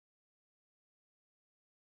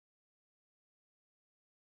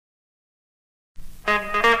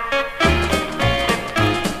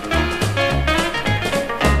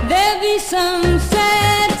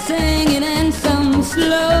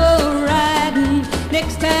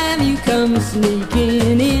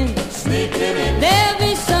sneaking in. Sneaking in. There'll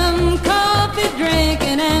be some coffee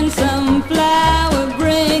drinking and some flower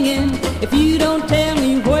bringing. If you don't tell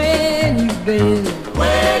me where you've been,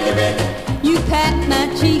 Where you been? you pat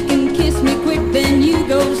my cheek and kiss me quick, then you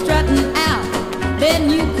go strutting out. Then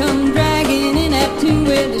you come dragging in at two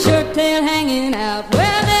with the shirt tail hanging out.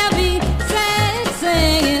 Well, there'll be sad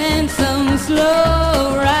singing and some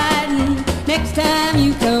slow riding next time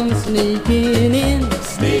you come sneaking in.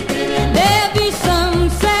 Sneaking in. There'll be some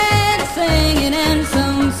sad singing and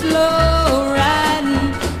some slow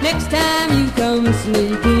riding next time you come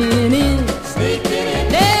sneaking in. Sneaking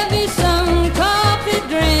in. There'll be some coffee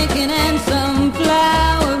drinking and some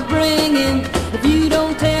flower bringing. If you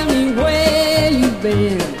don't tell me where you've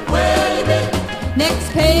been, Where you been?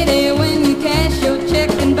 next payday when you cash your check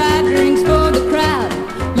and buy drinks for the crowd,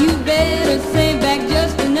 you better save back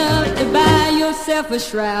just enough to buy yourself a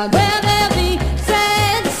shroud. Well, there'll be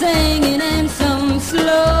sad singing and some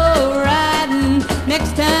slow riding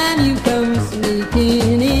next time you come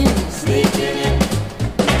sneaking in. Sneaking in.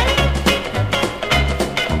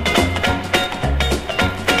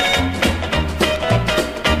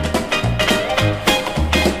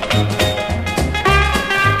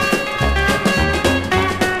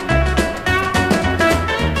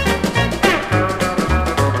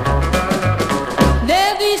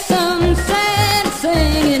 There'll be some sad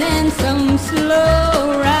singing and some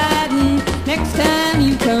slow riding next time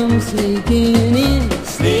you come sneaking in.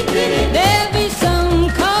 Sneaking in. There'll be some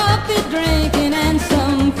coffee drinking and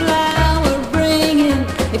some flower bringing.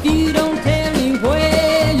 If you don't tell me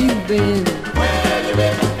where you've been, Where you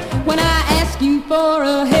been? when I asked you for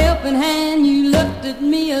a helping hand, you looked at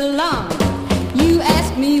me alarmed. You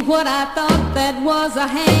asked me what I thought that was a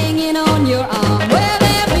hanging on your arm. Well,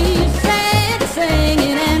 there'll be sad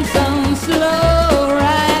singing and some slow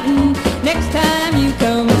riding next time you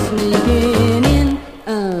come sneaking in.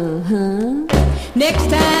 Next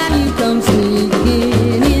time you come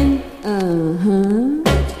sneaking in.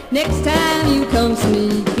 Next time you come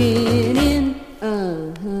sneaking in.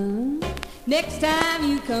 Next time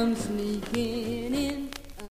you come sneaking in.